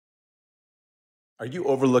Are you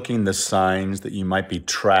overlooking the signs that you might be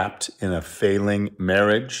trapped in a failing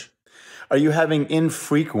marriage? Are you having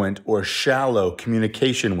infrequent or shallow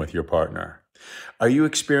communication with your partner? Are you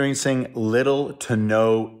experiencing little to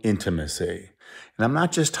no intimacy? And I'm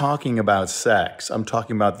not just talking about sex. I'm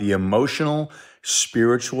talking about the emotional,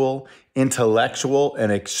 spiritual, intellectual,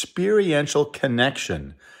 and experiential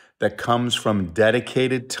connection that comes from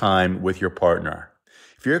dedicated time with your partner.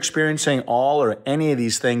 If you're experiencing all or any of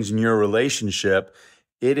these things in your relationship,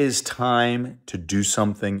 it is time to do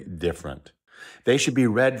something different. They should be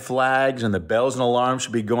red flags and the bells and alarms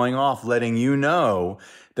should be going off, letting you know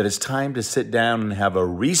that it's time to sit down and have a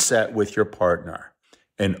reset with your partner.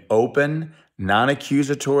 An open,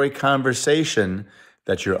 non-accusatory conversation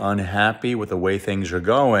that you're unhappy with the way things are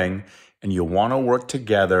going and you want to work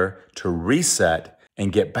together to reset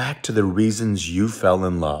and get back to the reasons you fell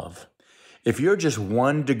in love. If you're just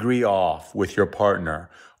 1 degree off with your partner,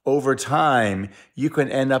 over time, you can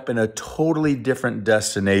end up in a totally different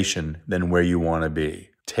destination than where you want to be.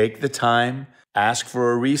 Take the time, ask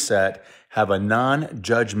for a reset, have a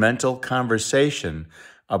non-judgmental conversation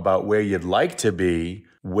about where you'd like to be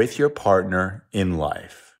with your partner in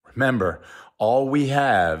life. Remember, all we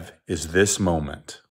have is this moment.